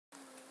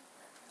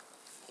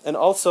And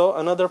also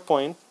another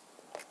point,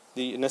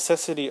 the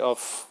necessity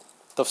of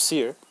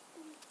tafsir.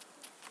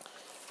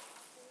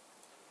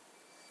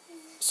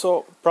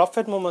 So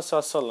Prophet Muhammad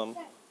ﷺ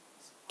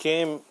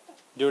came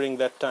during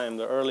that time,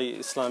 the early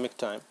Islamic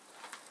time,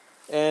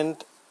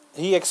 and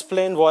he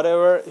explained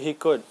whatever he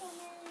could.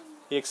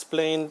 He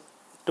explained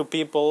to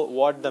people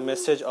what the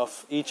message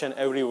of each and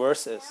every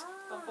verse is.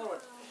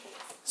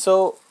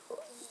 So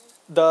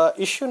the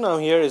issue now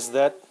here is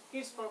that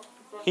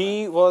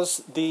he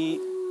was the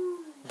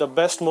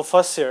best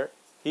mufassir.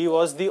 He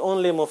was the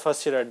only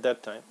mufassir at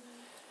that time.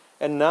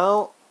 And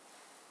now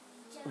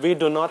we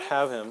do not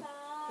have him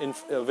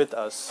with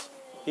us.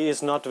 He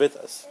is not with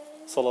us.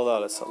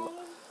 Sallallahu Alaihi Wasallam.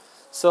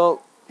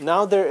 So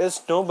now there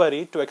is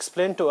nobody to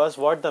explain to us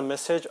what the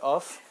message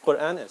of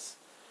Qur'an is.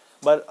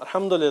 But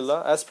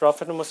alhamdulillah, as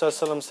Prophet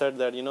Muhammad said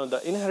that,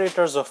 the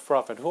inheritors of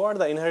Prophet, who are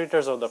the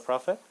inheritors of the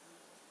Prophet?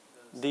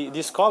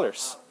 The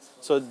scholars.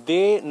 So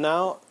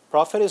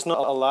Prophet is not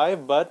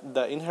alive, but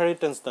the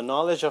inheritance, the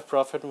knowledge of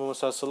Prophet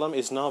Muhammad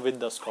is now with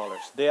the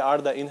scholars. They are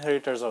the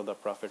inheritors of the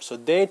Prophet. So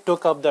they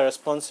took up the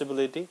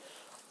responsibility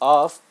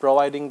of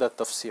providing the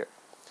tafsir.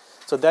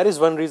 So that is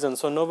one reason.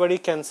 So nobody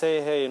can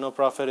say, hey,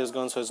 Prophet is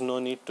gone, so there's no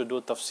need to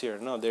do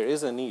tafsir. No, there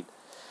is a need.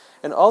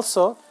 And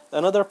also,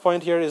 another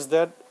point here is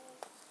that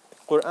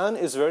Qur'an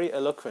is very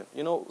eloquent.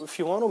 If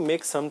you want to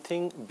make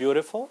something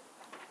beautiful,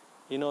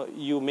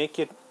 you make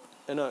it,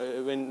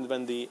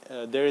 when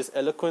there is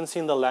eloquence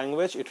in the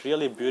language, it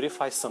really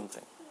beautifies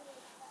something.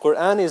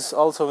 Qur'an is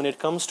also, when it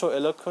comes to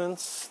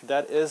eloquence,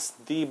 that is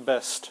the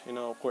best.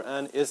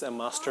 Qur'an is a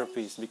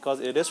masterpiece because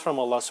it is from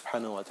Allah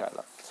subhanahu wa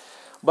ta'ala.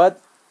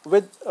 But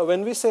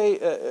when we say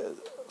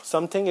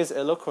something is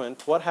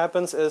eloquent, what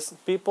happens is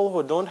people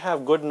who don't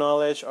have good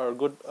knowledge or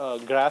good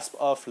grasp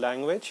of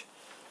language,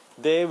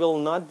 they will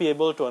not be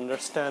able to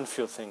understand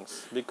few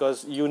things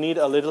because you need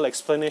a little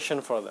explanation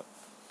for them.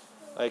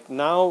 Like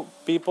now,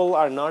 people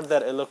are not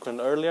that eloquent.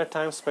 Earlier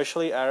times,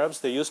 especially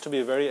Arabs, they used to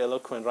be very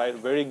eloquent, right?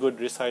 Very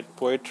good, recite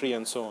poetry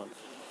and so on.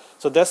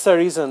 So that's the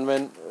reason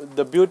when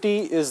the beauty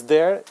is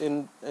there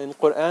in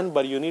Qur'an,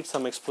 but you need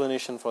some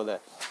explanation for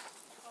that.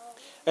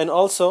 And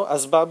also,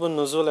 asbabun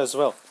nuzul as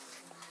well.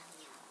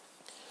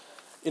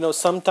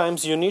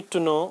 Sometimes you need to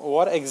know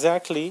what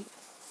exactly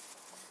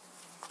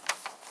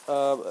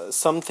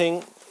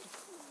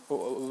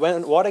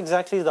what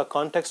exactly the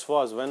context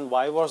was,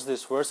 why was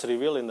this verse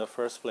revealed in the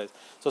first place.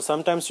 So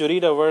sometimes you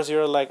read a verse,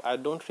 you're like, I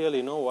don't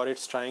really know what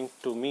it's trying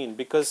to mean,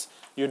 because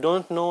you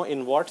don't know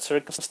in what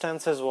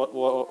circumstances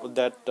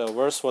that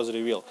verse was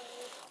revealed.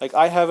 Like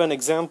I have an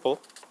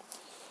example.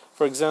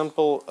 For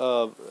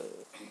example,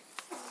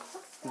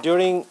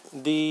 during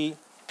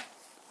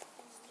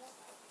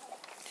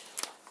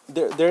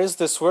there is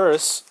this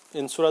verse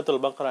in Surah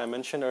Al-Baqarah I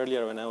mentioned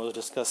earlier when I was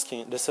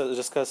discussing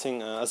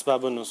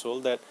Asbabun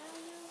Nuzul, that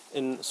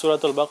in Surah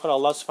Al-Baqarah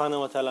Allah subhanahu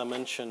wa ta'ala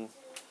mentioned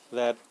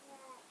that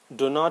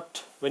do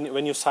not,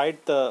 when you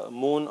sight the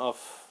moon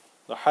of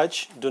the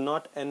Hajj, do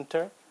not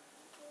enter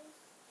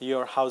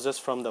your houses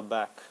from the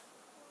back.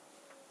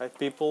 Right?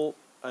 People,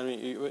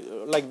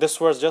 like this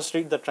verse, just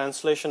read the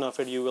translation of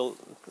it,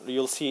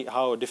 you'll see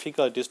how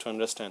difficult it is to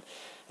understand.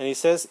 And he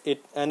says,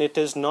 it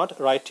is not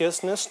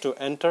righteousness to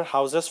enter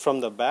houses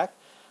from the back,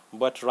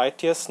 but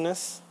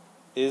righteousness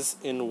is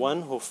in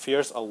one who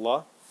fears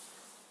Allah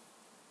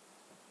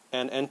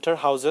and enter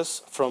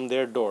houses from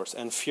their doors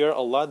and fear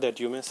Allah that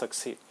you may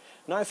succeed.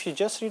 Now if you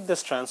just read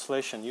this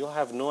translation, you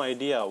have no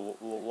idea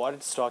what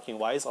it's talking.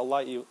 Why is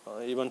Allah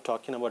even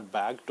talking about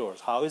back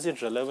doors? How is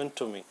it relevant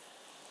to me?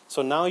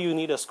 So now you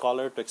need a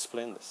scholar to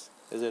explain this,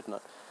 is it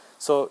not?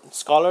 So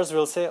scholars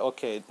will say,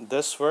 okay,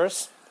 this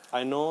verse,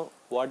 I know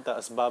what the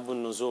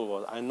Asbabun Nuzul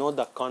was. I know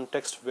the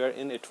context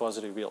wherein it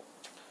was revealed.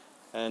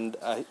 And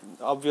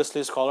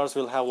obviously scholars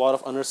will have a lot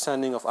of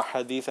understanding of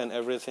ahadith and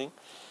everything.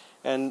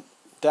 And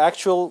the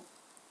actual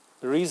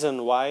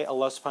reason why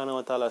Allah subhanahu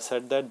wa ta'ala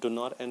said that do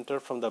not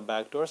enter from the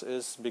back doors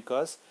is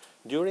because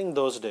during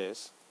those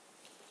days,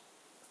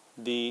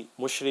 the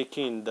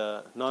mushrikeen,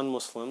 the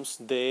non-Muslims,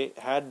 they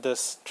had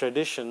this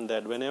tradition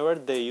that whenever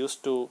they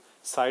used to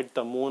sight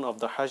the moon of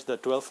the Hajj, the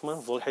 12th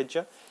month, Dhul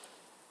Hijjah,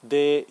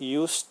 they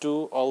used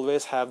to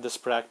always have this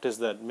practice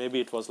that maybe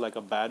it was like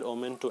a bad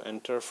omen to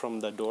enter from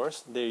the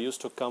doors. They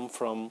used to come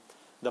from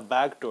the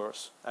back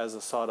doors as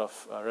a sort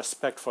of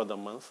respect for the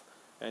month.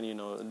 And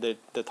they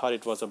thought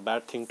it was a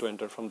bad thing to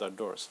enter from the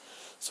doors.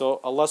 So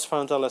Allah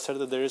subhanahu wa ta'ala said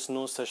that there is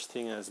no such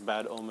thing as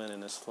bad omen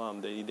in Islam.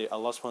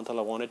 Allah subhanahu wa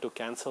ta'ala wanted to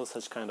cancel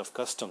such kind of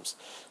customs.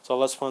 So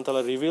Allah subhanahu wa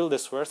ta'ala revealed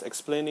this verse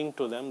explaining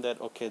to them that,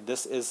 okay,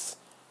 this is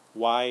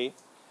why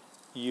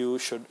you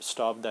should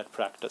stop that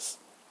practice.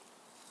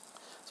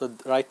 So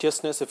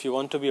righteousness, if you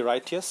want to be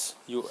righteous,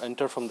 you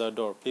enter from the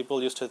door.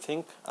 People used to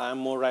think, I am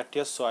more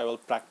righteous, so I will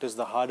practice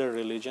the harder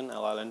religion and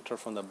I'll enter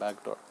from the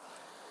back door.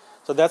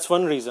 So that's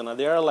one reason.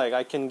 There are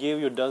I can give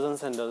you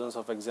dozens and dozens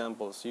of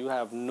examples. You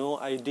have no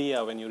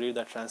idea when you read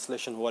the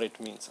translation what it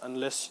means,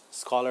 unless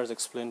scholars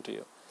explain to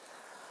you.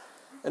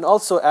 And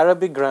also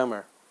Arabic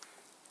grammar,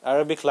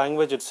 Arabic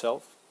language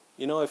itself,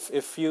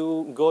 if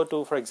you go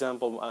to, for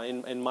example,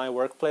 in my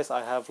workplace,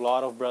 I have a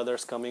lot of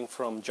brothers coming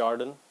from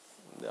Jordan.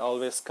 They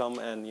always come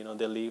and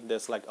they leave.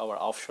 There's like our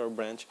offshore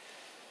branch,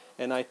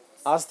 and I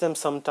ask them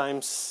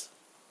sometimes.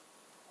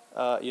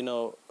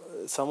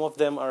 Some of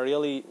them are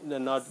really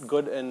not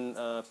good in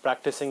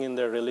practicing in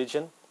their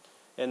religion,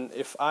 and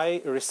if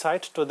I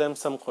recite to them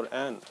some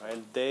Qur'an,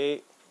 right,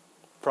 they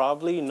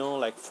probably know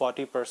like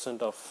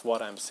 40% of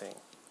what I'm saying.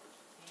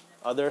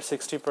 Other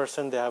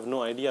 60% they have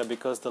no idea,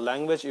 because the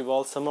language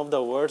evolved. Some of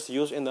the words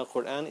used in the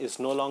Qur'an is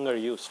no longer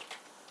used,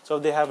 so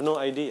they have no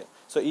idea.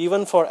 So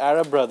even for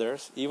Arab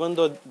brothers, even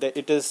though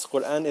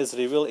Qur'an is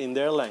revealed in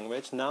their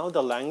language, now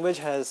the language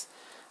has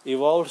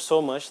evolved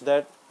so much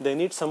that they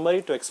need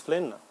somebody to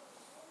explain now.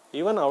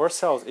 Even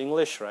ourselves,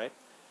 English, right?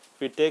 If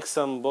we take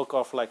some book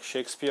of like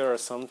Shakespeare or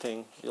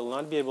something, you'll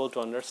not be able to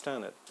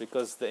understand it,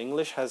 because the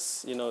English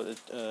has,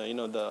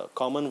 the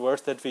common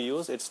words that we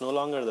use, it's no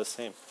longer the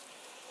same.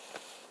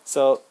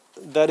 So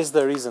that is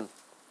the reason.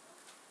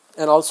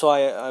 And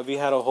also we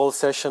had a whole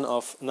session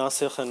of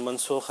Nasikh and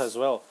Mansukh as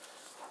well.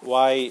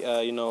 Why,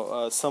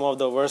 some of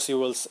the verse you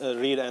will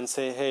read and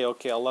say, hey,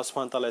 okay, Allah subhanahu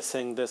wa ta'ala is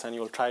saying this, and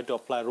you will try to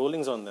apply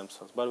rulings on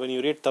themselves. But when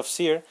you read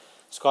Tafseer,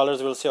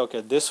 scholars will say,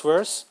 okay, this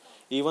verse,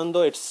 even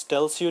though it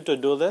tells you to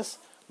do this,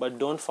 but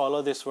don't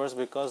follow this verse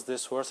because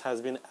this verse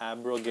has been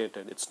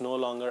abrogated. It's no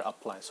longer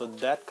applied. So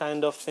that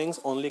kind of things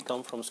only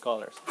come from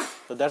scholars.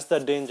 So that's the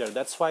danger.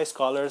 That's why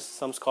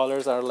some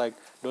scholars are like,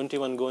 don't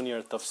even go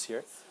near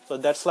Tafseer. So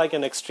that's like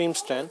an extreme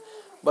stand.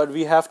 But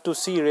we have to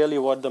see really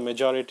what the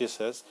majority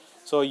says.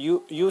 So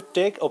you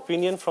take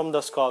opinion from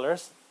the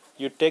scholars,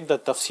 you take the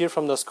tafsir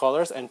from the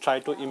scholars and try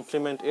to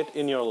implement it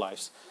in your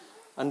lives.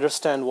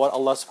 Understand what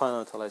Allah subhanahu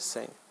wa ta'ala is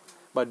saying.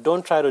 But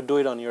don't try to do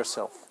it on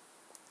yourself.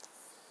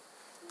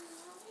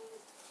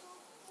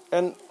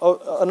 And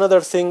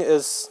another thing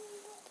is,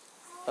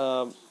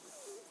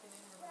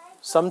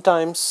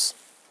 sometimes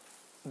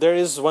there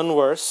is one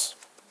verse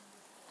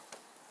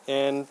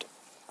and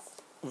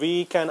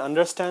we can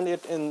understand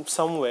it in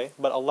some way,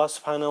 but Allah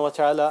subhanahu wa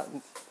ta'ala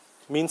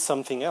means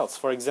something else.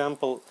 For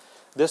example,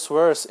 this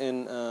verse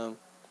in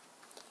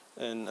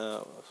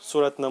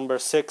Surah number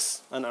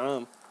 6,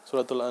 An'am,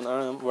 Surah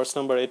Al-An'am, verse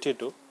number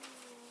 82,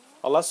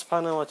 Allah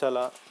subhanahu wa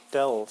ta'ala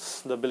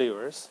tells the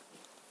believers,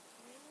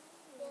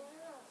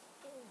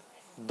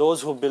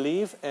 those who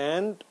believe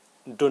and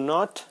do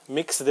not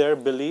mix their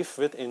belief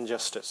with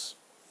injustice.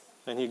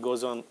 And he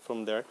goes on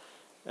from there.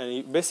 And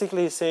he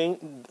basically is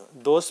saying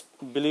those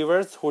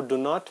believers who do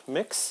not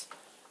mix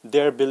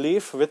their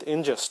belief with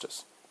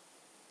injustice.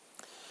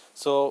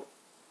 So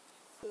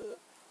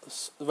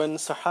when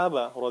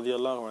Sahaba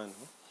radiallahu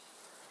anhu,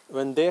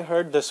 when they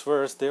heard this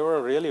verse, they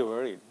were really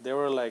worried. They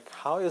were like,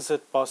 how is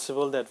it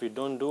possible that we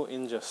don't do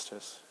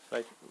injustice?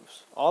 Like,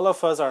 all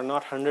of us are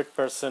not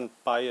 100%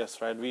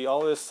 pious, right? We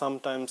always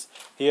sometimes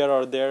here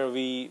or there,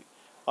 we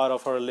out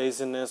of our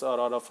laziness or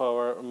out of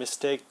our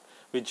mistake,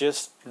 we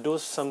just do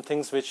some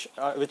things which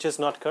is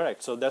not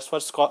correct. So that's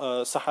what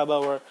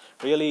Sahaba were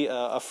really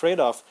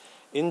afraid of.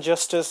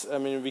 Injustice, I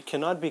mean,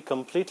 nobody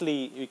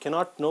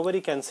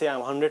can say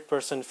I'm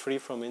 100% free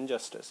from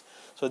injustice.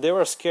 So they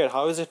were scared.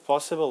 How is it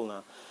possible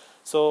now?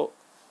 So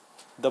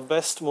the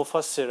best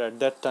mufassir at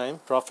that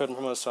time, Prophet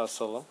Muhammad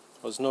ﷺ,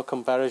 was no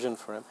comparison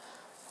for him.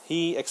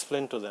 He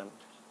explained to them,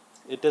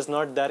 it is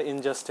not that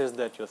injustice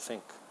that you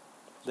think.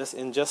 This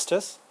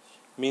injustice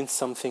means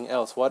something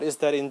else. What is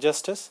that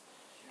injustice?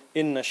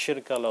 Inna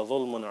shirka la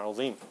dhulmun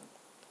azim.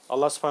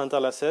 Allah subhanahu wa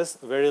ta'ala says,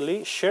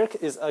 verily, shirk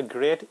is a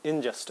great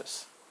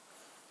injustice.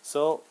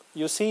 So,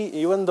 you see,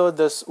 even though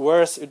this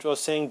verse, it was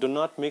saying, do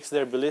not mix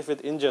their belief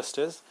with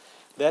injustice,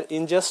 that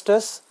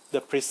injustice,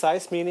 the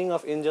precise meaning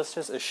of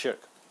injustice is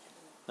shirk.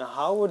 Now,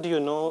 how would you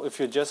know if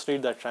you just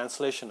read the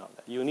translation of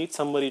that? You need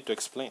somebody to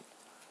explain.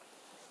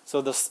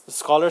 So, the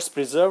scholars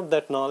preserved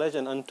that knowledge,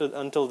 and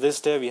until this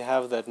day, we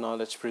have that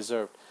knowledge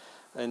preserved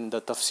in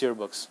the tafsir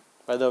books.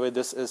 By the way,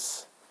 this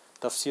is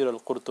Tafseer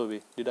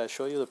al-Qurtubi. Did I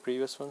show you the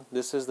previous one?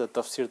 This is the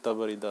Tafsir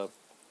Tabari, the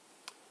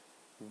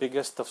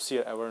biggest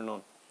tafsir ever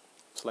known.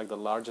 It's like the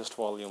largest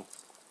volume.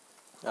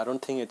 I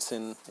don't think it's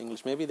in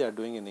English. Maybe they are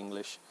doing in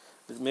English.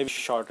 Maybe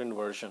shortened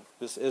version.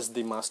 This is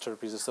the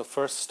masterpiece. It's the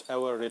first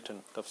ever written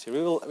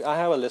tafsir. I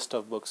have a list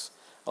of books.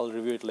 I'll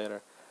review it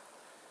later.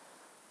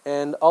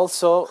 And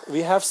also,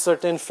 we have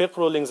certain fiqh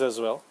rulings as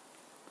well,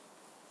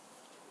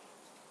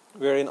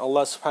 wherein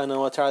Allah subhanahu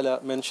wa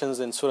ta'ala mentions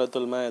in Surah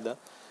Al-Ma'idah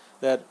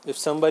that if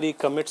somebody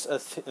commits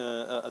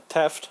a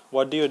theft,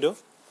 what do?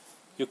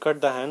 You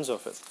cut the hands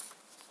of it,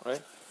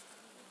 right?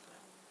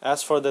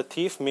 As for the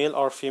thief, male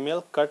or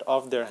female, cut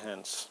off their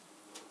hands.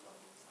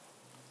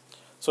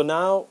 So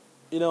now,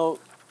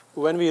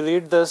 when we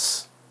read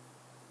this,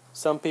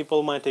 some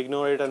people might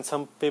ignore it and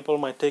some people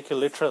might take it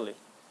literally,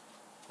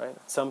 right?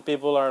 Some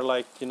people are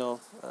like,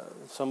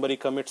 somebody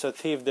commits a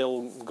thief,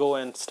 they'll go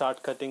and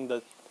start cutting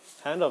the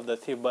hand of the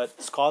thief.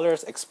 But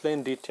scholars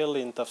explain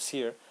detailedly in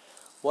tafsir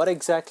what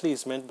exactly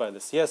is meant by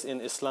this. Yes, in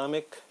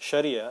Islamic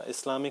Sharia,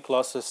 Islamic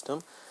law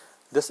system,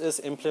 this is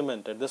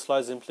implemented, this law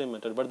is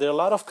implemented, but there are a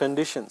lot of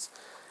conditions.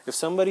 If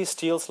somebody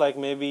steals like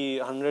maybe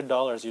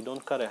 $100, you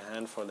don't cut a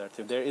hand for that.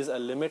 If there is a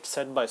limit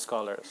set by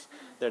scholars,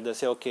 that they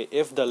say, okay,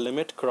 if the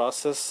limit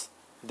crosses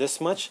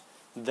this much,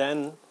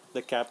 then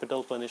the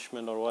capital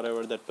punishment or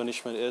whatever that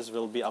punishment is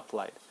will be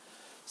applied.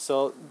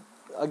 So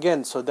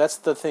again, so that's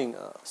the thing.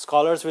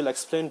 Scholars will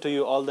explain to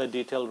you all the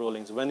detailed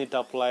rulings, when it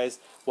applies,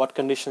 what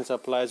conditions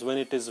applies, when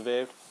it is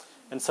waived,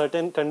 and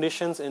certain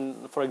conditions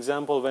in, for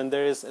example, when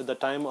there is at the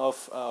time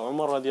of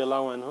Umar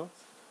radiallahu anhu,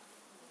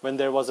 when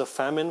there was a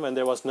famine, when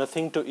there was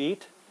nothing to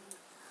eat,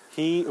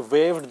 he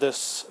waived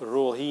this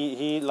rule.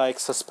 He like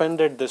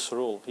suspended this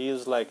rule. He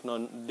is like,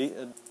 no,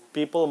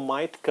 people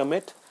might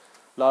commit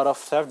a lot of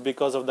theft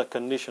because of the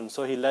condition,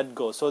 so he let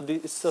go. So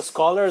it's the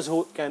scholars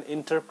who can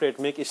interpret,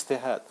 make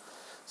ijtihad.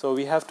 So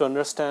we have to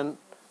understand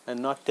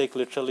and not take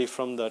literally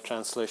from the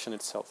translation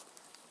itself.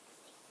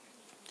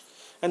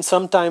 And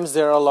sometimes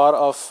there are a lot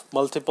of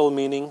multiple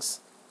meanings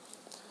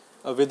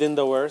within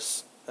the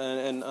verse.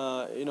 And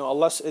you know,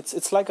 Allah,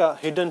 it's like a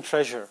hidden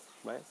treasure,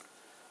 right?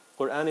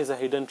 Quran is a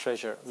hidden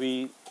treasure. If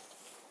we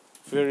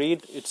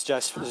read, it's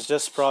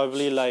just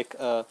probably like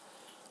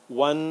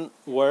one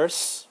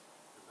verse,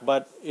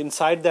 but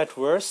inside that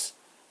verse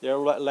there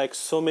are like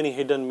so many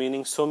hidden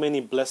meanings, so many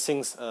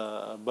blessings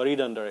buried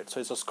under it. So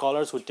it's the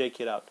scholars who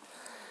take it out.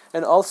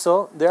 And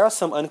also there are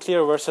some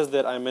unclear verses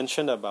that I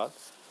mentioned about.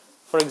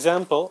 For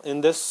example,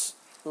 in this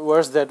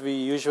verse that we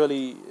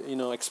usually, you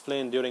know,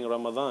 explain during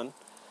Ramadan,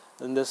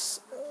 in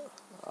this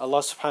Allah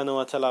subhanahu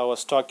wa ta'ala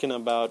was talking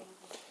about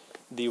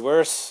the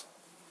verse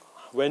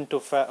when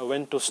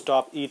to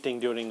stop eating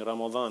during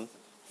Ramadan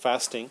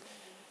fasting.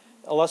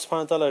 Allah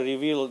subhanahu wa ta'ala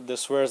revealed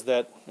this verse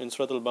that in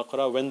Surah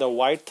Al-Baqarah, when the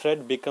white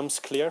thread becomes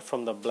clear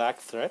from the black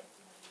thread,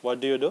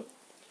 what do?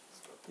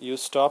 You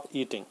stop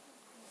eating.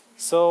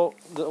 So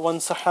the one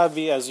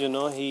Sahabi, as you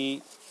know,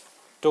 he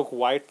took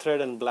white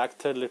thread and black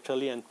thread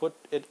literally and put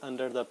it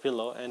under the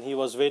pillow, and he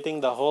was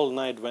waiting the whole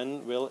night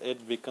when will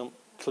it become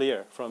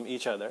clear from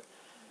each other.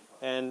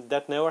 And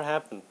that never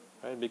happened,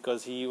 right?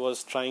 Because he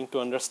was trying to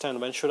understand,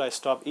 when should I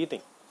stop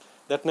eating?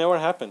 That never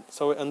happened.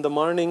 So in the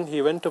morning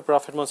he went to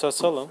Prophet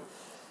Muhammad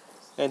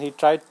and he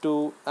tried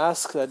to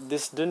ask that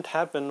this didn't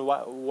happen,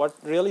 what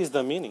really is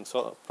the meaning?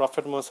 So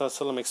Prophet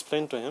Muhammad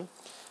explained to him,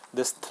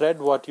 this thread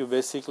what you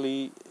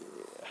basically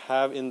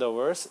have in the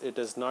verse, it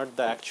is not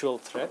the actual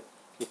thread.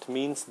 It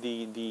means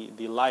the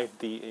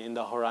light in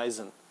the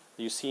horizon.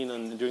 You see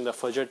during the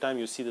Fajr time,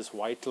 you see this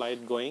white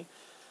light going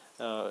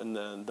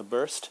in the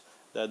burst.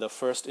 The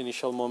first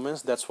initial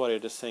moments, that's what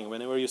it is saying.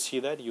 Whenever you see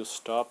that, you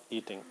stop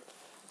eating.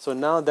 So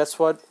now that's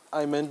what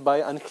I meant by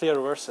unclear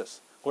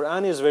verses.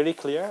 Quran is very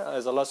clear,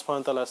 as Allah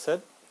subhanahu wa ta'ala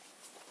said,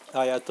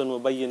 ayatun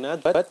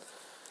mubayyinat, but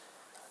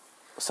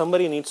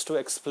somebody needs to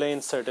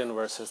explain certain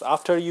verses.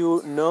 After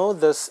you know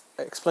this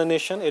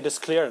explanation, it is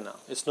clear now.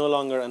 It's no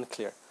longer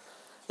unclear.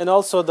 And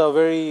also the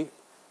very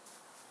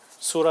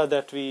surah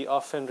that we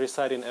often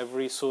recite in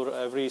every surah,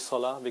 every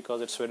salah,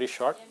 because it's very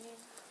short.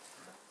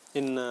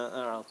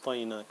 Inna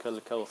a'tainaka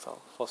al-kawthar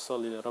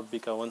fasalli li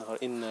rabbika wanhar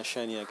inna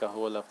shaniyaka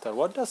huwal abtar.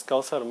 What does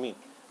Kawthar mean?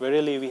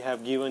 Verily we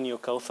have given you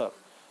Kawthar.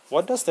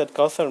 What does that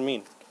Kawthar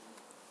mean?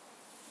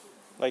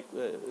 Like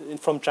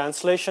from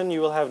translation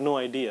you will have no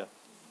idea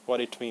what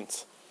it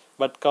means.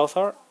 But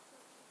Kawthar,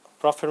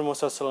 Prophet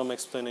Muhammad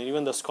explained, and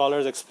even the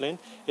scholars explain,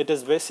 it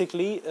is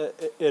basically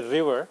a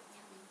river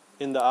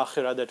in the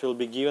Akhirah that will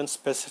be given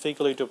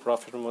specifically to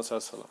Prophet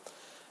Muhammad.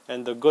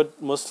 And the good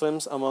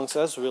Muslims amongst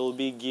us will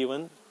be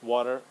given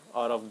water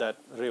out of that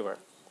river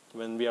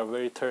when we are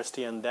very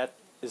thirsty, and that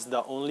is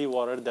the only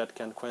water that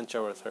can quench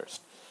our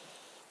thirst.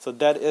 So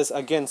that is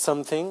again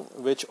something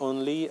which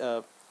only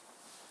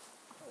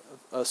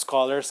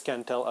scholars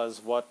can tell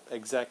us what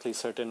exactly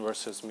certain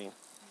verses mean.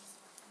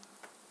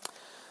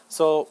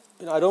 So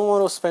I don't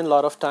want to spend a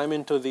lot of time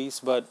into these,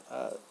 but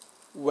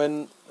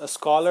when a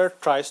scholar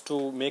tries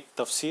to make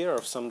tafsir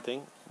of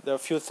something, there are a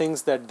few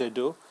things that they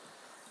do.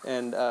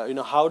 And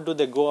how do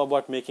they go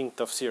about making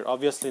tafsir?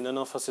 Obviously none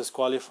of us is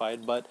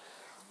qualified, but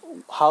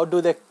how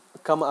do they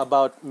come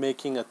about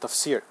making a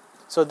tafsir?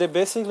 So they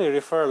basically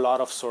refer a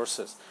lot of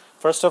sources.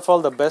 First of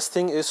all, the best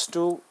thing is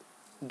to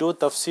do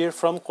tafsir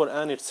from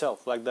Qur'an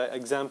itself, like the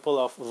example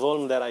of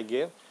Zulm that I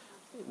gave.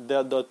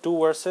 The two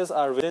verses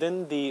are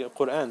within the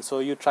Qur'an, so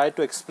you try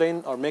to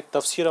explain or make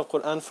tafsir of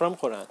Qur'an from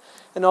Qur'an.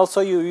 And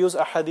also you use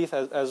a hadith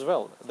as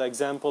well. The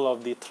example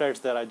of the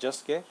threads that I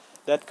just gave,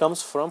 that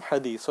comes from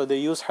hadith. So they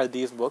use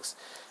hadith books.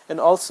 And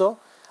also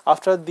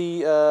after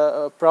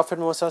the Prophet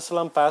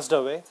Muhammad passed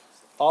away,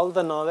 all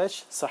the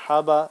knowledge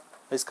Sahaba,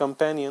 his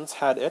companions,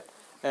 had it,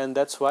 and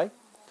that's why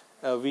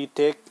we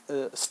take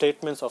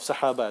statements of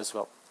Sahaba as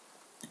well.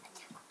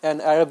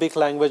 And Arabic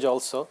language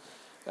also.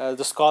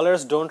 The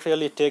scholars don't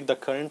really take the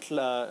current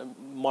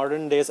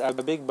modern days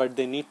Arabic, but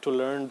they need to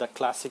learn the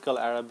classical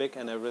Arabic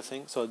and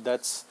everything. So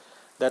that's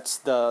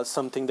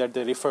something that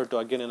they refer to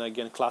again and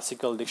again,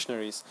 classical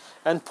dictionaries.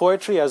 And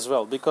poetry as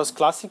well, because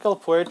classical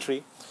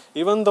poetry,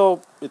 even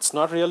though it's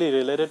not really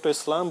related to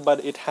Islam,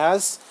 but it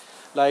has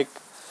like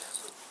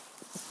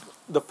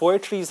the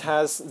poetry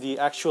has the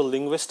actual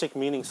linguistic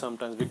meaning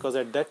sometimes, because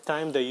at that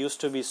time they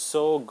used to be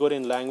so good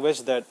in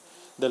language that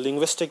the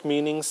linguistic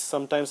meanings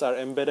sometimes are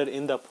embedded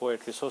in the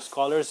poetry. So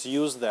scholars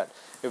use that.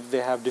 If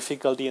they have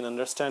difficulty in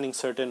understanding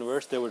certain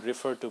words, they would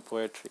refer to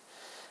poetry.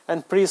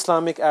 And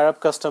pre-Islamic Arab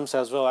customs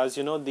as well. As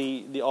you know,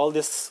 all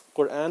these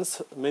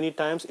Qur'ans, many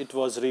times it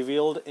was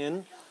revealed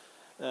in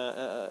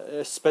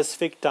a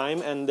specific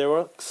time, and there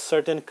were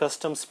certain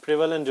customs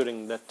prevalent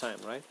during that time,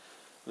 right?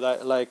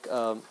 Like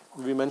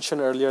we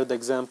mentioned earlier the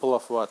example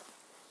of what?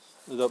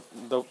 The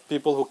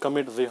people who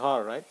commit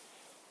zihar, right?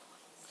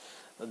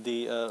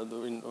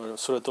 In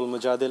Surah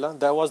Al-Mujadila,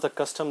 that was the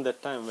custom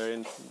that time,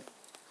 wherein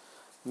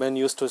men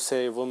used to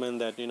say women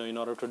that, in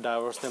order to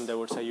divorce them, they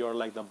would say, "You're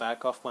like the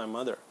back of my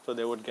mother," so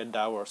they would get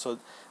divorced. So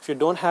if you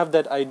don't have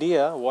that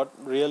idea what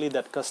really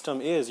that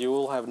custom is, you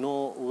will have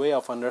no way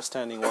of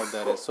understanding what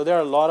that is. So there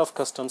are a lot of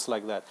customs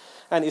like that.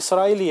 And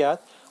Israeliyat,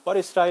 what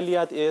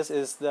Israeliyat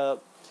is the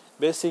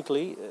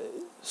basically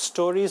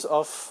stories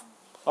of,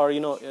 or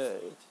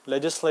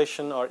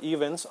legislation or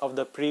events of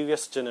the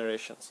previous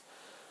generations.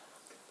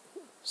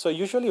 So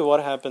usually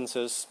what happens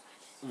is,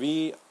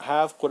 we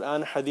have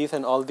Quran, Hadith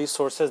and all these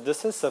sources.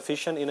 This is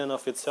sufficient in and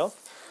of itself.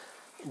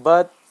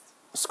 But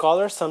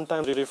scholars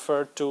sometimes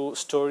refer to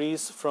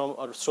stories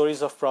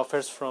of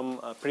prophets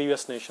from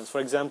previous nations. For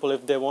example,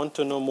 if they want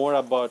to know more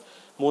about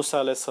Musa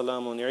alayhi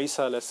salam and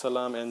Isa alayhi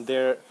salam and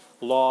their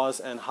laws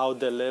and how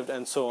they lived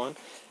and so on,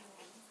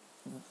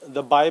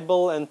 the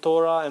Bible and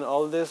Torah and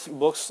all these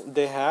books,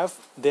 they have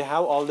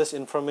all this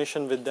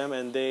information with them,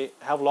 and they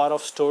have a lot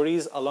of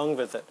stories along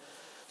with it.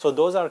 So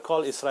those are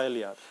called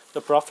Israeliyat. The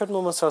Prophet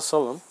Muhammad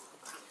ﷺ,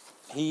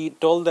 he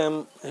told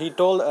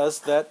us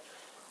that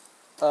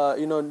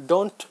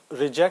don't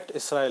reject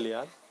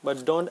Israeliyat,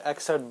 but don't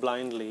accept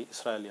blindly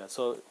Israeliyat.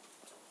 So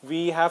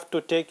we have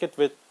to take it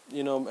with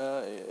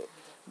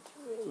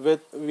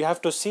we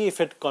have to see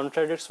if it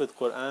contradicts with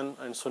Quran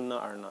and Sunnah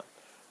or not.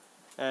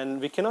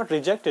 And we cannot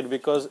reject it,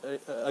 because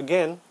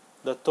again,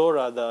 the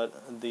Torah,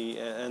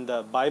 and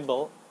the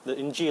Bible, the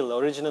Injil, the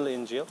original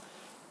Injil,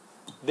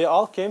 they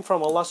all came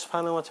from Allah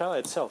subhanahu wa ta'ala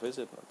itself, is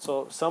it not?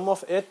 So some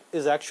of it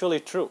is actually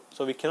true.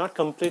 So we cannot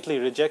completely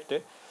reject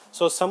it.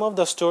 So some of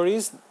the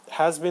stories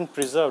has been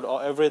preserved,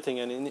 or everything,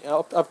 and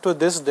up to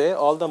this day,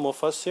 all the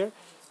Mufassir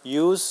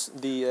use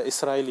the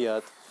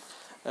Israeliyat.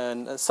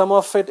 And some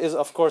of it is,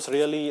 of course,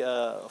 really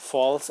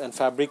false and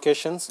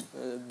fabrications.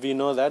 We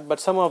know that. But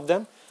some of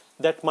them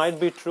that might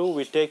be true,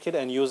 we take it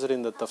and use it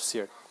in the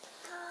Tafseer.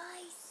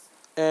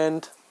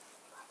 And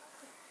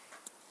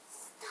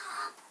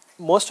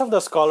most of the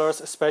scholars,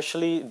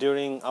 especially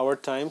during our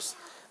times,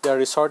 they are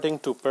resorting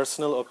to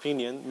personal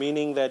opinion,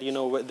 meaning that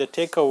they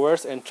take a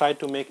verse and try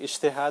to make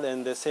ijtihad,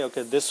 and they say,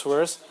 okay, this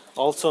verse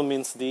also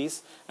means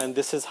these, and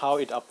this is how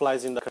it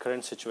applies in the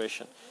current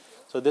situation.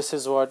 So this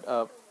is what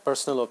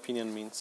personal opinion means.